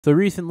So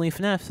recently,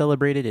 FNAF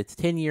celebrated its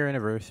 10-year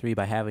anniversary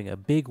by having a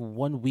big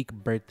one-week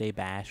birthday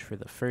bash for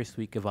the first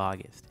week of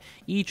August.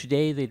 Each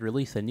day, they'd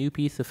release a new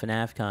piece of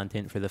FNAF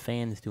content for the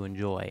fans to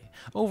enjoy.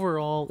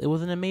 Overall, it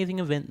was an amazing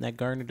event that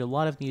garnered a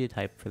lot of needed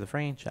hype for the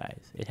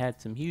franchise. It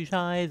had some huge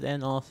highs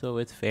and also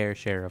its fair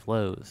share of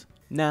lows.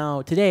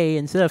 Now, today,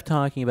 instead of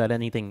talking about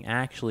anything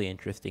actually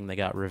interesting that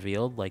got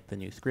revealed, like the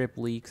new script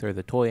leaks or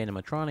the toy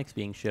animatronics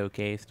being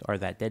showcased or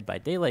that Dead by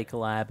Daylight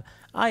collab,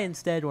 I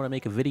instead want to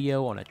make a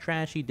video on a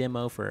trashy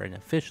demo for an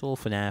official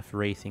FNAF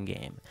racing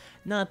game.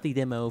 Not the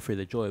demo for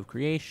the joy of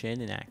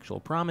creation, an actual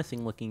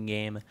promising looking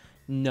game.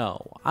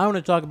 No, I want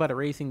to talk about a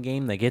racing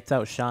game that gets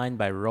outshined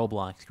by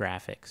Roblox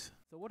graphics.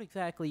 So what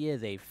exactly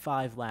is a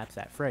 5 laps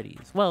at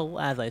Freddy's? Well,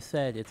 as I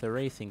said, it's a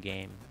racing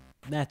game.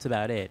 That's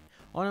about it.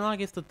 On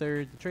August the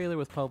 3rd, the trailer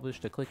was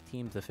published to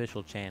ClickTeam's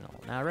official channel.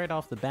 Now right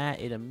off the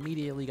bat, it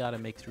immediately got a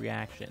mixed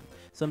reaction.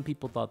 Some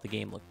people thought the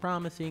game looked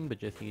promising, but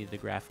just needed a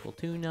graphical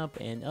tune-up,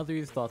 and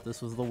others thought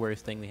this was the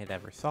worst thing they had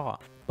ever saw.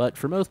 But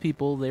for most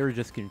people, they were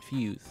just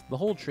confused. The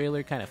whole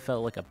trailer kind of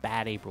felt like a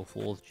bad April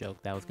Fool's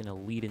joke that was going to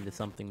lead into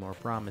something more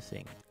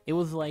promising. It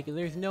was like,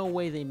 there's no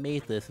way they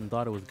made this and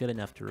thought it was good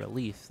enough to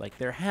release. Like,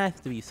 there has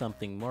to be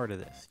something more to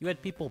this. You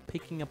had people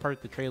picking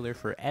apart the trailer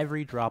for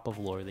every drop of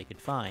lore they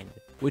could find.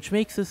 Which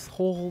makes this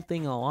whole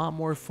thing a lot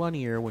more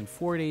funnier when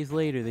 4 days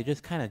later they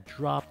just kinda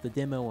dropped the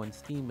demo on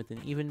Steam with an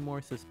even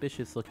more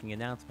suspicious looking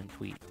announcement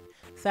tweet.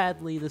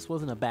 Sadly, this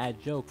wasn't a bad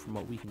joke from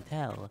what we can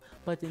tell,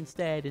 but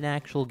instead an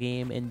actual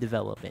game in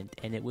development,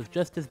 and it was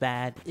just as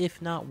bad,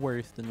 if not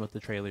worse, than what the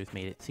trailers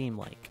made it seem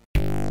like.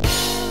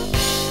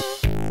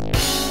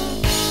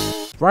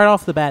 Right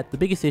off the bat, the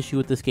biggest issue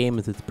with this game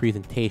is its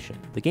presentation.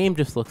 The game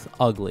just looks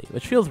ugly,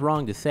 which feels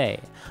wrong to say.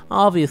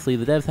 Obviously,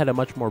 the devs had a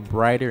much more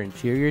brighter and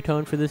cheerier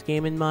tone for this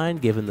game in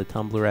mind, given the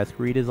Tumblr-esque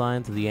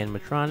redesigns of the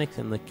animatronics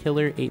and the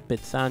killer 8-bit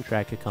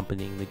soundtrack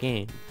accompanying the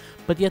game.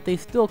 But yet they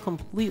still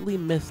completely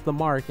missed the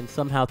mark and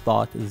somehow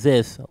thought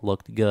this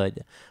looked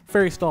good.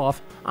 First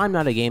off, I'm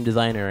not a game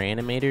designer or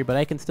animator, but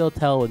I can still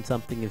tell when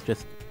something is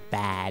just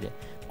bad.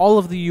 All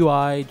of the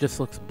UI just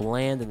looks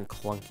bland and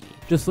clunky.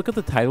 Just look at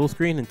the title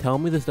screen and tell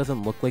me this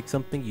doesn't look like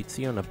something you'd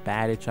see on a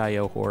bad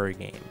itch.io horror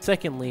game.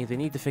 Secondly, they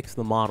need to fix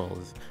the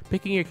models.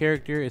 Picking your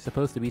character is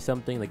supposed to be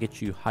something that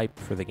gets you hyped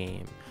for the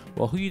game.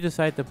 While who you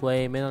decide to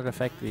play may not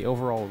affect the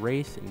overall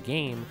race and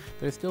game,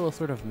 there's still a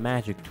sort of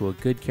magic to a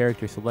good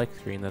character select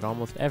screen that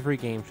almost every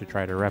game should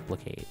try to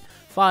replicate.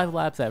 5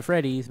 Laps at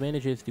Freddy's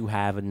manages to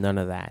have none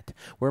of that.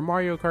 Where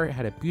Mario Kart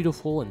had a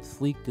beautiful and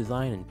sleek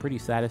design and pretty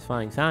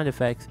satisfying sound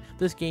effects,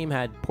 this game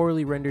had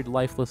poorly rendered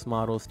lifeless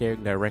models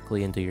staring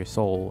directly into your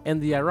soul. And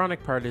the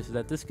ironic part is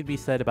that this could be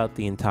said about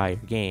the entire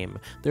game.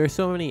 There are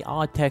so many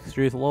odd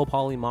textures, low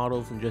poly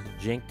models, and just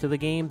jank to the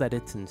game that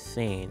it's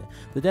insane.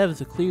 The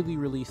devs clearly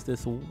released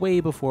this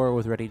way before it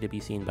was ready to be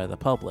seen by the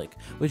public,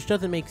 which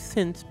doesn't make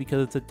sense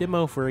because it's a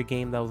demo for a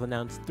game that was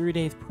announced 3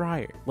 days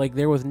prior. Like,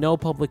 there was no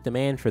public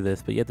demand for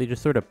this, but yet they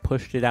just sort of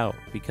pushed it out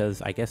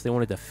because I guess they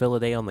wanted to fill a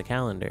day on the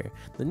calendar.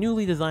 The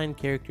newly designed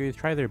characters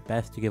try their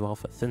best to give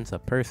off a sense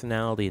of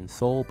personality and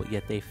soul, but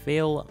yet they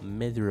fail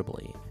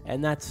miserably.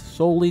 And that's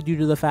solely due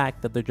to the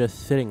fact that they're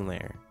just sitting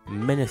there,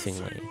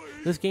 menacingly.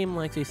 This game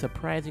lacks a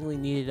surprisingly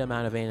needed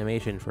amount of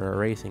animation for a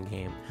racing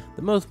game.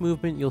 The most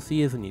movement you'll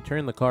see is when you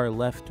turn the car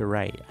left to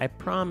right. I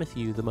promise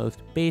you the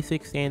most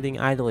basic standing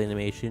idle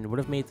animation would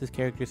have made this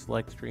character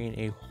select screen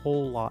a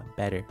whole lot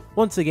better.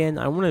 Once again,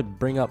 I want to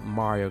bring up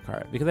Mario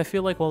Kart because I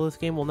feel like while this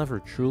game will never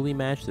truly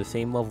match the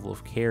same level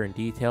of care and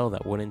detail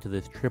that went into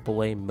this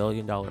AAA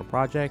million-dollar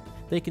project,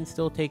 they can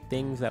still take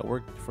things that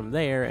worked from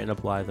there and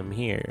apply them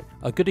here.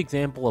 A good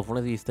example of one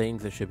of these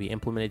things that should be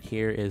implemented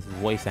here is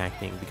voice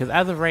acting, because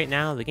as of right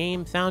now, the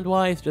game,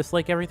 sound-wise, just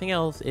like everything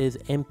else, is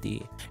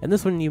empty. And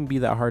this wouldn't even be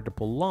that hard to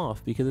pull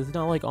off, because it's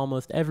not like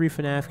almost every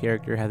FNAF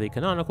character has a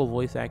canonical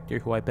voice actor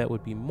who I bet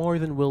would be more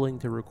than willing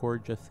to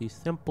record just the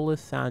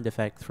simplest sound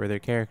effects for their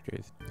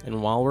characters.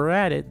 And while we're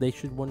at it, they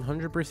should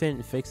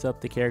 100% fix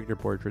up the character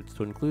portraits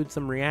to include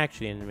some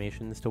reaction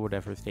animations to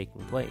whatever's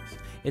taking place.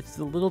 It's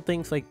the little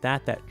things like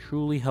that that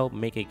truly help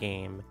make a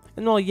game.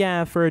 And while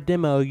yeah, for a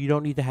demo, you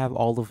don't need to have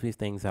all of these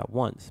things at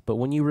once, but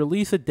when you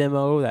release a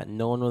demo that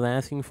no one was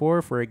asking for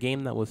a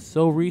game that was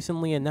so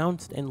recently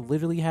announced and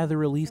literally has a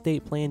release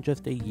date planned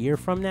just a year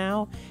from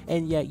now,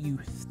 and yet you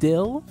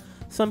still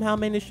somehow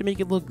managed to make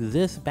it look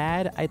this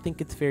bad, I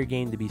think it's fair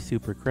game to be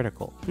super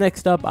critical.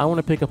 Next up, I want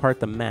to pick apart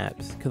the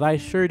maps, because I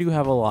sure do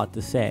have a lot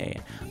to say.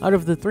 Out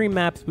of the 3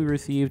 maps we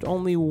received,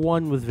 only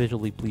one was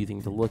visually pleasing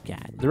to look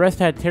at. The rest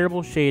had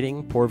terrible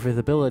shading, poor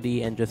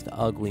visibility, and just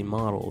ugly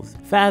models.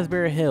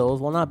 Fazbear Hills,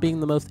 while not being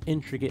the most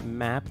intricate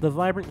map, the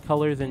vibrant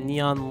colors and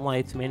neon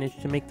lights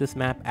managed to make this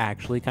map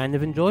actually kind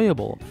of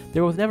enjoyable.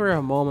 There was never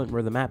a moment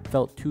where the map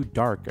felt too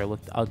dark or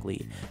looked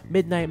ugly.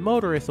 Midnight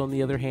Motorist, on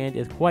the other hand,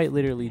 is quite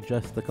literally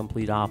just the complete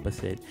complete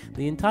opposite.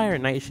 The entire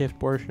night shift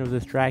portion of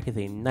this track is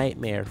a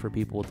nightmare for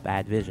people with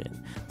bad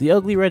vision. The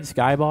ugly red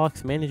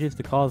skybox manages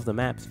to cause the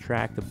map's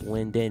track to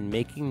blend in,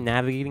 making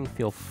navigating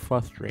feel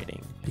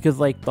frustrating. Because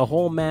like the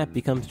whole map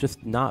becomes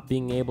just not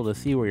being able to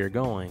see where you're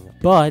going.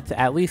 But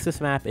at least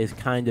this map is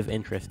kind of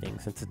interesting,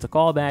 since it's a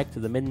callback to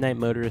the Midnight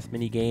Motorist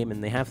minigame,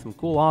 and they have some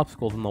cool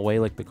obstacles in the way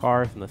like the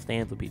cars and the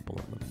stands with people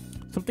in them.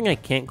 Something I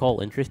can't call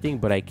interesting,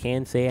 but I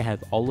can say it has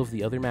all of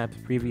the other map's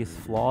previous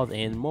flaws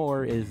and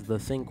more, is the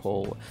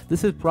sinkhole.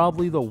 This is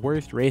probably the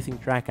worst racing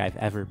track I've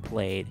ever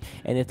played,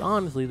 and it's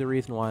honestly the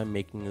reason why I'm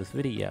making this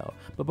video.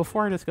 But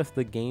before I discuss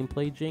the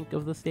gameplay jank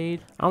of the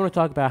stage, I want to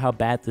talk about how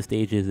bad the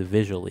stage is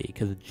visually,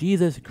 because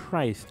Jesus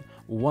Christ,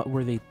 what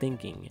were they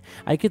thinking?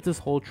 I get this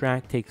whole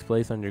track takes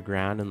place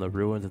underground in the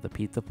ruins of the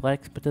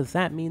Pizzaplex, but does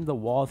that mean the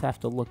walls have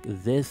to look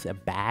this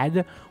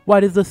bad? Why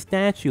does the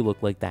statue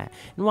look like that?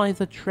 And why is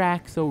the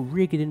track so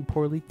rigged and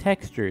poorly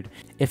textured?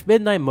 If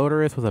Midnight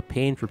Motorist was a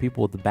pain for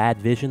people with bad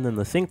vision, then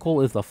the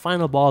sinkhole is the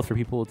final boss for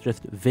people with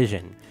just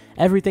vision.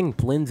 Everything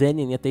blends in,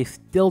 and yet they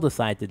still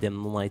decide to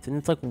dim the lights, and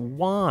it's like,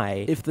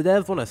 why? If the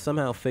devs want to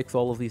somehow fix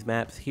all of these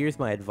maps, here's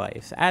my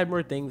advice. Add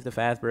more things to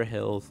Fazbear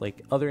Hills,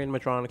 like other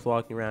animatronics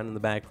walking around in the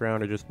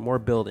background, or just more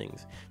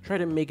buildings. Try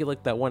to make it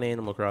like that one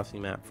Animal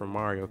Crossing map from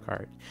Mario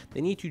Kart.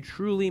 They need to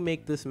truly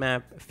make this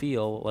map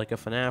feel like a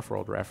FNAF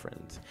World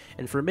reference.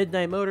 And for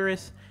Midnight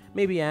Motorist,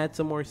 maybe add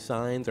some more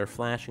signs or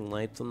flashing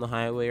lights on the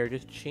highway, or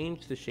just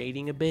change the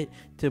shading a bit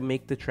to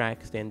make the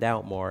track stand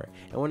out more.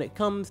 And when it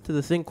comes to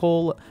the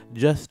sinkhole,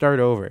 just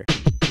start over.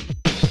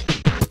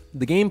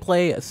 The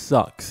gameplay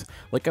sucks.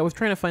 Like, I was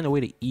trying to find a way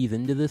to ease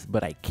into this,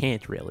 but I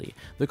can't really.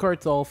 The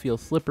karts all feel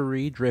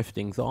slippery,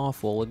 drifting's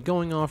awful, and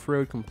going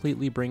off-road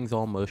completely brings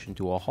all motion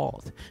to a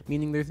halt,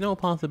 meaning there's no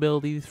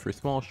possibilities for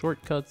small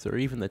shortcuts or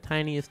even the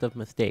tiniest of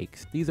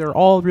mistakes. These are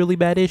all really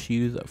bad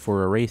issues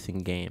for a racing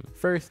game.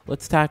 First,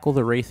 let's tackle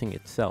the racing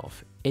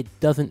itself. It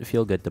doesn't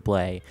feel good to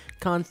play.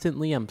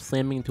 Constantly, I'm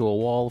slamming into a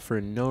wall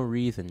for no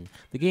reason.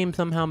 The game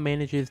somehow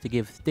manages to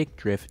give stick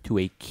drift to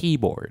a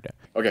keyboard.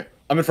 Okay,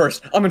 I'm in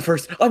first.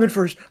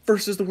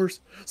 First is the worst.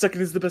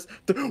 Second is the best.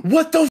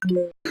 What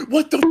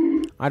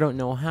the I don't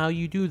know how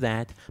you do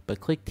that, but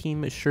Click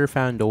Team sure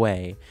found a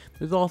way.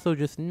 There's also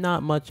just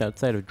not much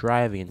outside of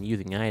driving and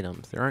using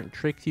items. There aren't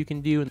tricks you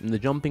can do, and the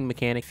jumping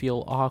mechanics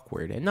feel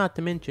awkward. And not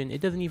to mention,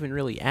 it doesn't even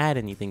really add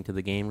anything to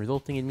the game,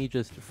 resulting in me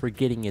just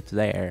forgetting it's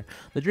there.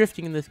 The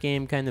drifting in this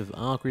game kind of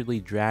awkwardly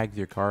drags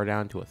your car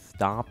down to a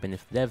stop, and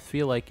if the devs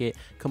feel like it,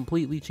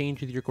 completely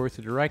changes your course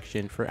of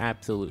direction for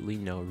absolutely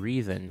no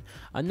reason.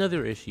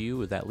 Another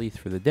issue is, at least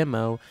for the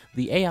demo,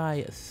 the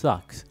AI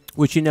sucks.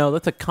 Which, you know,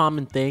 that's a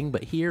common thing,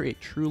 but here it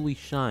truly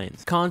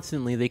shines.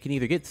 Constantly, they can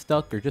either get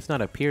stuck or just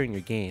not appear in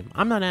your game.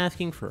 I'm not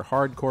asking for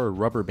hardcore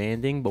rubber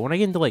banding, but when I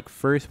get into like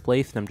first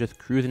place and I'm just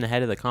cruising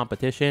ahead of the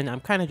competition, I'm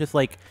kind of just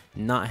like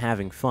not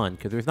having fun,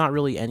 because there's not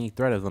really any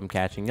threat of them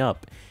catching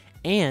up.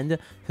 And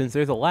since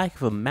there's a lack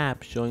of a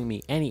map showing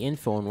me any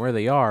info on where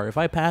they are, if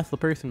I pass the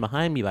person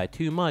behind me by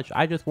too much,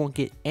 I just won't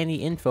get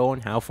any info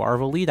on how far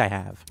of a lead I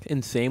have.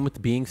 And same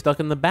with being stuck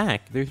in the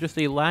back. There's just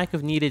a lack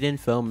of needed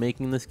info,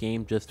 making this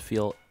game just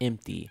feel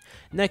empty.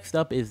 Next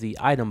up is the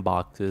item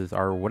boxes,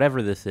 or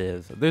whatever this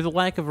is. There's a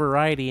lack of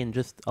variety and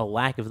just a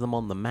lack of them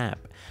on the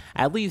map.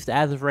 At least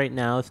as of right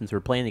now, since we're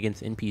playing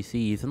against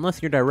NPCs,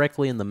 unless you're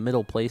directly in the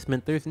middle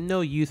placement, there's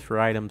no use for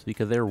items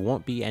because there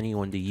won't be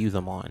anyone to use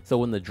them on. So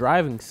when the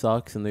driving sucks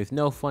and there's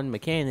no fun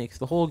mechanics,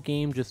 the whole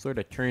game just sort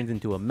of turns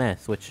into a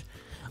mess, which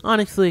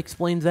honestly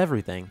explains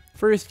everything.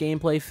 First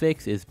gameplay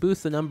fix is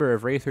boost the number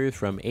of racers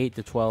from 8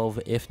 to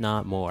 12, if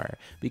not more,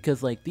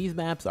 because like these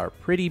maps are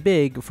pretty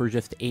big for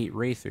just 8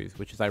 racers,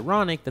 which is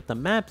ironic that the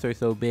maps are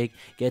so big,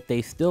 yet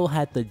they still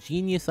had the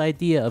genius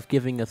idea of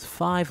giving us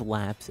 5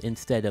 laps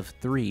instead of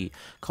 3,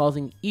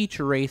 causing each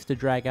race to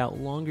drag out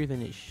longer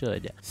than it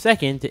should.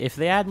 Second, if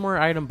they add more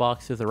item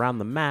boxes around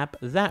the map,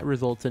 that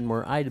results in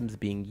more items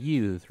being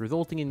used,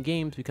 resulting in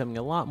games becoming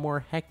a lot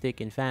more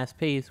hectic and fast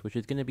paced, which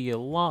is going to be a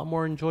lot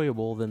more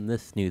enjoyable than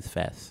this snooze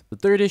fest. The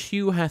third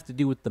issue has to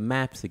do with the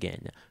maps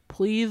again.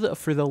 Please,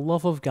 for the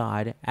love of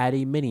God, add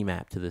a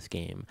mini-map to this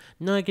game.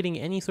 Not getting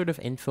any sort of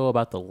info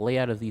about the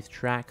layout of these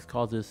tracks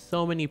causes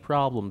so many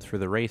problems for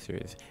the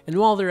racers. And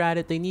while they're at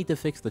it, they need to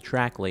fix the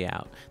track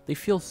layout. They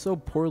feel so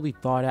poorly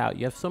thought out.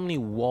 You have so many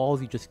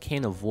walls you just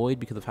can't avoid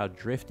because of how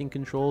drifting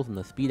controls and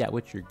the speed at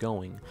which you're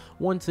going.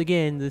 Once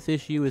again, this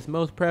issue is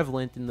most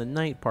prevalent in the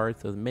night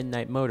parts of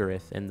Midnight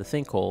Motorist and the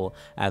sinkhole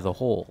as a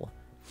whole.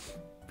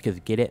 Because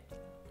get it?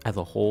 As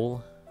a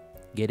whole?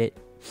 Get it?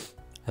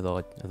 As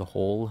a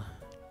whole?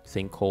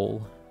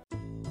 Sinkhole?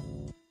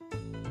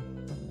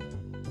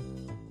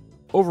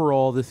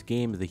 Overall, this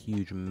game is a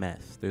huge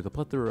mess. There's a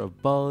plethora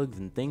of bugs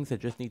and things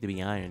that just need to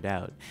be ironed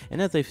out, and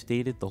as I've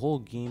stated, the whole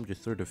game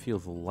just sort of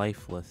feels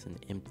lifeless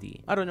and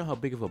empty. I don't know how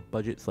big of a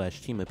budget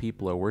 / team of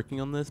people are working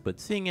on this, but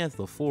seeing as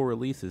the full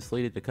release is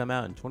slated to come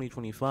out in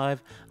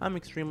 2025, I'm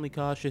extremely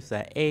cautious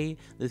that A,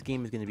 this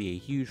game is going to be a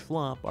huge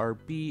flop, or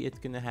B, it's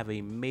going to have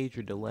a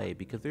major delay,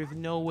 because there's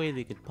no way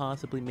they could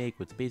possibly make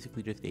what's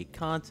basically just a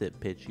concept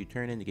pitch you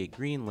turn in to get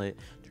greenlit,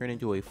 turn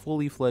into a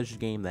fully fledged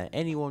game that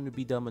anyone would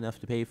be dumb enough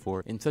to pay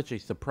for in such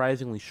a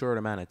surprisingly short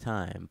amount of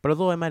time. But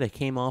although I might have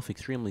came off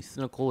extremely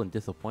cynical and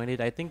disappointed,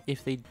 I think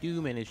if they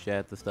do manage to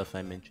add the stuff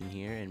I mentioned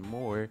here and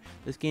more,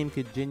 this game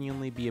could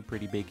genuinely be a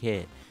pretty big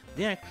hit.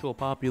 The actual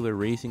popular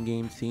racing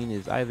game scene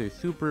is either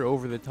super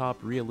over-the-top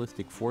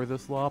realistic Forza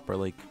slop or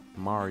like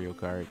Mario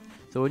Kart,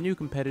 so a new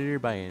competitor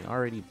by an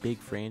already big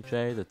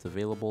franchise that's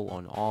available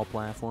on all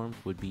platforms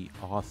would be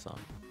awesome.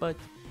 But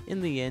in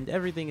the end,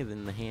 everything is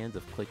in the hands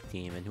of Click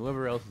Team and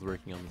whoever else is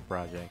working on this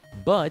project.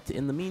 But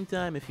in the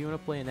meantime, if you want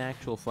to play an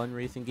actual fun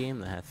racing game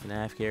that has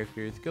FNAF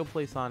characters, go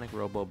play Sonic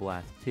Robo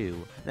Blast 2.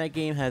 That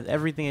game has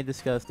everything I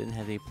discussed and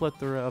has a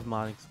plethora of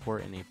modding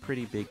support and a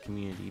pretty big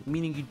community,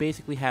 meaning you'd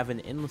basically have an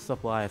endless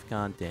supply of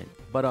content.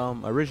 But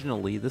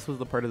originally, this was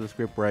the part of the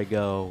script where I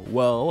go,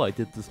 well, I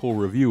did this whole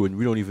review and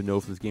we don't even know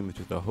if this game is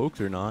just a hoax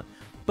or not.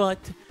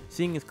 But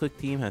seeing as Click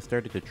Team has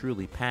started to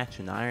truly patch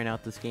and iron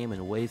out this game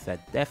in ways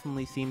that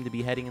definitely seem to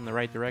be heading in the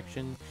right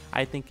direction,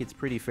 I think it's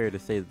pretty fair to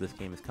say that this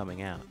game is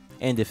coming out.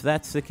 And if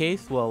that's the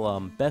case, well,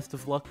 best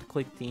of luck to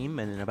Click Team,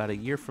 and in about a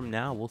year from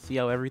now, we'll see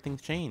how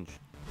everything's changed.